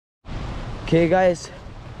Okay guys,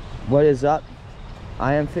 what is up?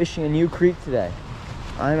 I am fishing a new creek today.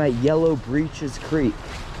 I'm at Yellow Breeches Creek.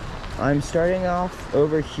 I'm starting off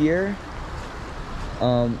over here, but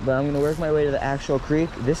I'm gonna work my way to the actual creek.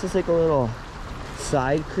 This is like a little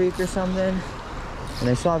side creek or something, and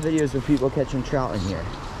I saw videos of people catching trout in here.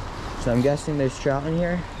 So I'm guessing there's trout in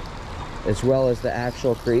here, as well as the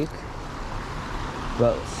actual creek.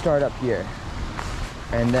 But let's start up here,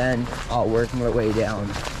 and then I'll work my way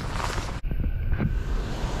down.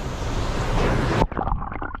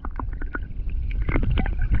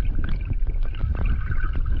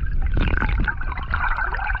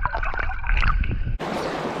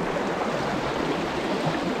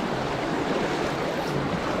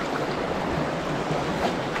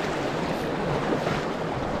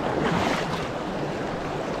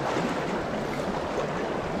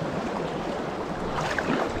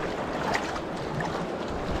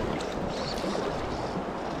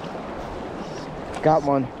 Got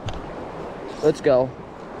one. Let's go.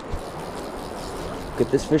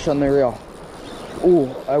 Get this fish on the reel. Ooh,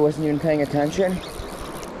 I wasn't even paying attention.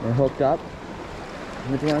 I hooked up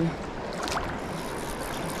with one.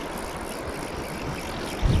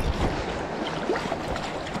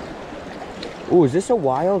 Ooh, is this a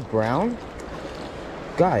wild brown?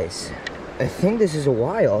 Guys, I think this is a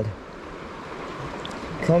wild.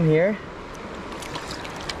 Come here.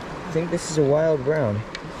 I think this is a wild brown.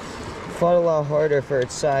 Fought a lot harder for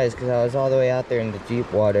its size because I was all the way out there in the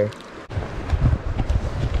deep water.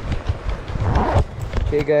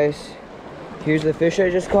 Okay guys, here's the fish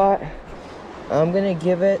I just caught. I'm gonna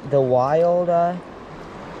give it the wild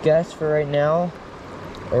guess for right now,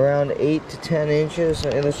 around 8 to 10 inches. So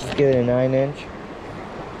let's just give it a 9-inch.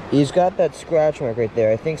 He's got that scratch mark right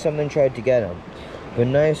there. I think something tried to get him, but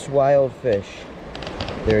nice wild fish.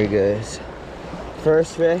 There he goes.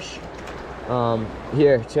 First fish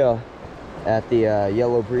here too, at the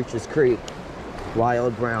Yellow Breeches Creek,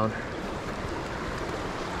 wild brown.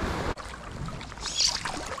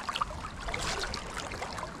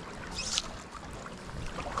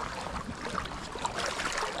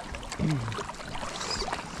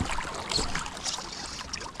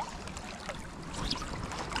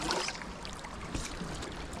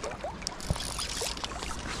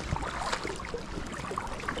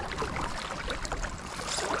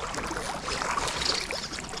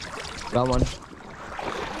 Got one.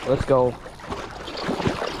 Let's go.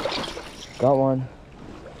 Got one.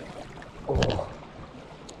 Oh.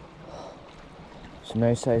 It's a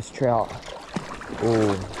nice sized trout.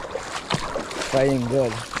 Oh. Fighting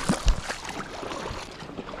good.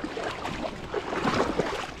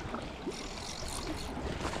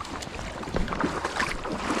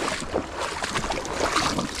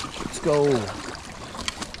 Let's go.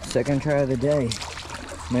 Second try of the day.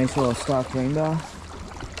 Nice little stocked rainbow.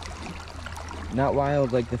 Not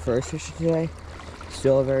wild like the first fish today.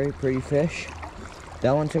 Still a very pretty fish.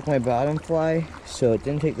 That one took my bottom fly, so it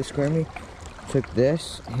didn't take the squirmy. Took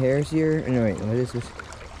this hare's ear. No, wait, what is this?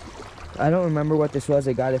 I don't remember what this was.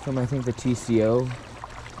 I got it from, I think, the TCO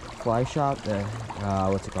fly shop. The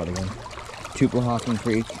what's it called again? Tupahawken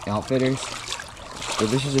Creek Outfitters. So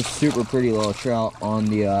this is a super pretty little trout on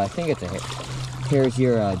the I think it's a hare's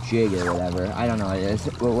ear jig or whatever. I don't know what it is.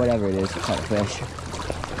 Whatever it is, it's kind of fish.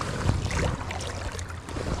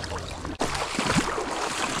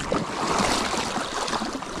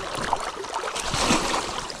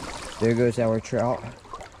 There goes our trout.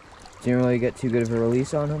 Didn't really get too good of a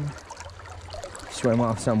release on him. Swam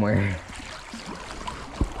off somewhere.